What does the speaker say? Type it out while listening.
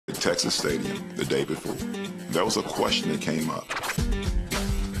Texas Stadium the day before. There was a question that came up.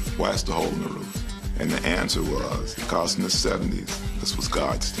 Why is the hole in the roof? And the answer was, because in the 70s, this was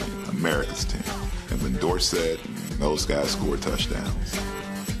God's team, America's team. And when Dorsett and those guys scored touchdowns,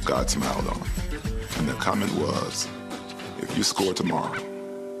 God smiled on them. And the comment was, if you score tomorrow,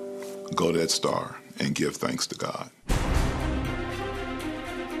 go to that star and give thanks to God.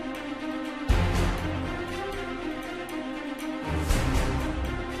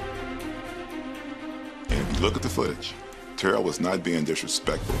 And if you look at the footage, Terrell was not being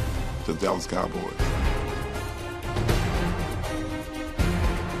disrespectful to the Dallas Cowboys.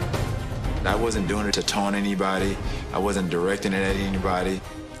 I wasn't doing it to taunt anybody. I wasn't directing it at anybody.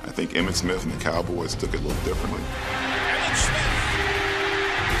 I think Emmitt Smith and the Cowboys took it a little differently. Emmitt Smith,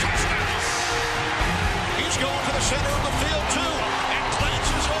 touchdown. He's going to the center of the field, too, and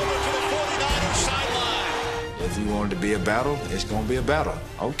glances over to the 49ers sideline. If you wanted to be a battle, it's going to be a battle.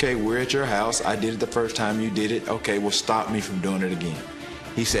 Okay, we're at your house. I did it the first time you did it. Okay, well, stop me from doing it again.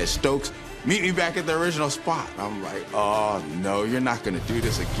 He said, Stokes, meet me back at the original spot. I'm like, oh, no, you're not going to do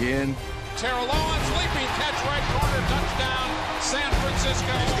this again. Terrell Owens, leaping catch, right corner, touchdown, San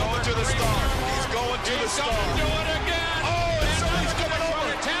Francisco. He's going to the star. He's going to the star. He's going to do it again. Oh, and somebody's coming over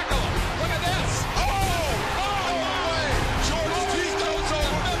to tackle him. Look at this. Oh, no way. George Teague goes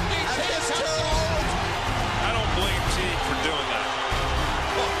over. And it's Terrell Owens. I don't blame Teague for doing that.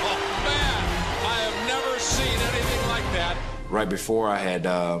 Oh, man, I have never seen anything like that. Right before I had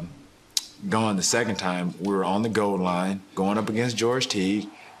gone the second time, we were on the goal line, going up against George Teague.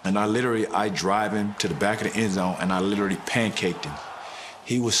 And I drive him to the back of the end zone, and I literally pancaked him.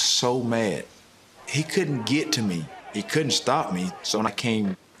 He was so mad. He couldn't get to me. He couldn't stop me. So when I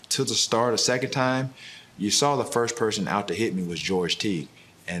came to the star the second time, you saw the first person out to hit me was George Teague,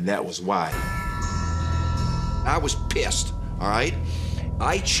 and that was why. I was pissed, all right?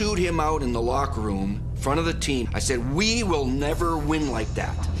 I chewed him out in the locker room in front of the team. I said, we will never win like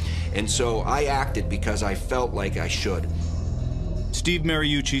that. And so I acted because I felt like I should. Steve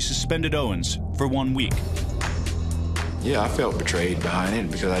Mariucci suspended Owens for 1 week. Yeah, I felt betrayed behind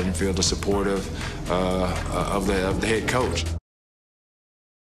it because I didn't feel the support of the head coach.